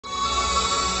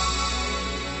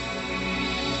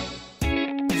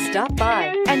Stop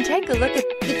by and take a look at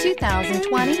the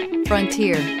 2020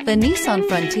 Frontier. The Nissan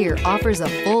Frontier offers a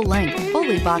full-length,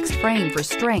 fully boxed frame for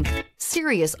strength,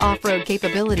 serious off-road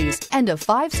capabilities, and a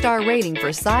 5-star rating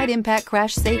for side impact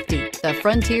crash safety. The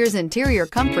Frontier's interior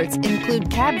comforts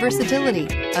include cab versatility,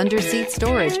 under-seat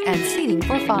storage, and seating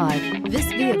for 5. This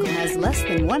vehicle has less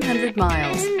than 100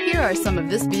 miles. Here are some of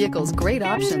this vehicle's great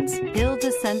options: hill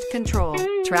descent control,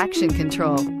 traction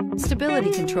control,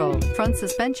 stability control, front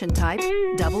suspension type,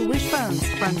 double wishbones,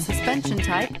 front suspension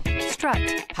type, strut,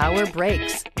 power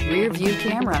brakes, rear view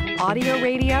camera, audio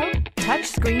radio, touch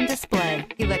screen display,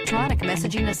 electronic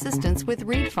messaging assistance with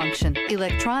read function,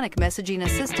 electronic messaging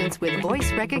assistance with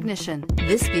voice recognition.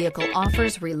 This vehicle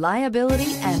offers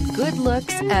reliability and good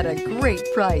looks at a great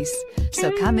price.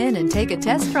 So come in and take a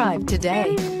test drive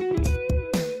today.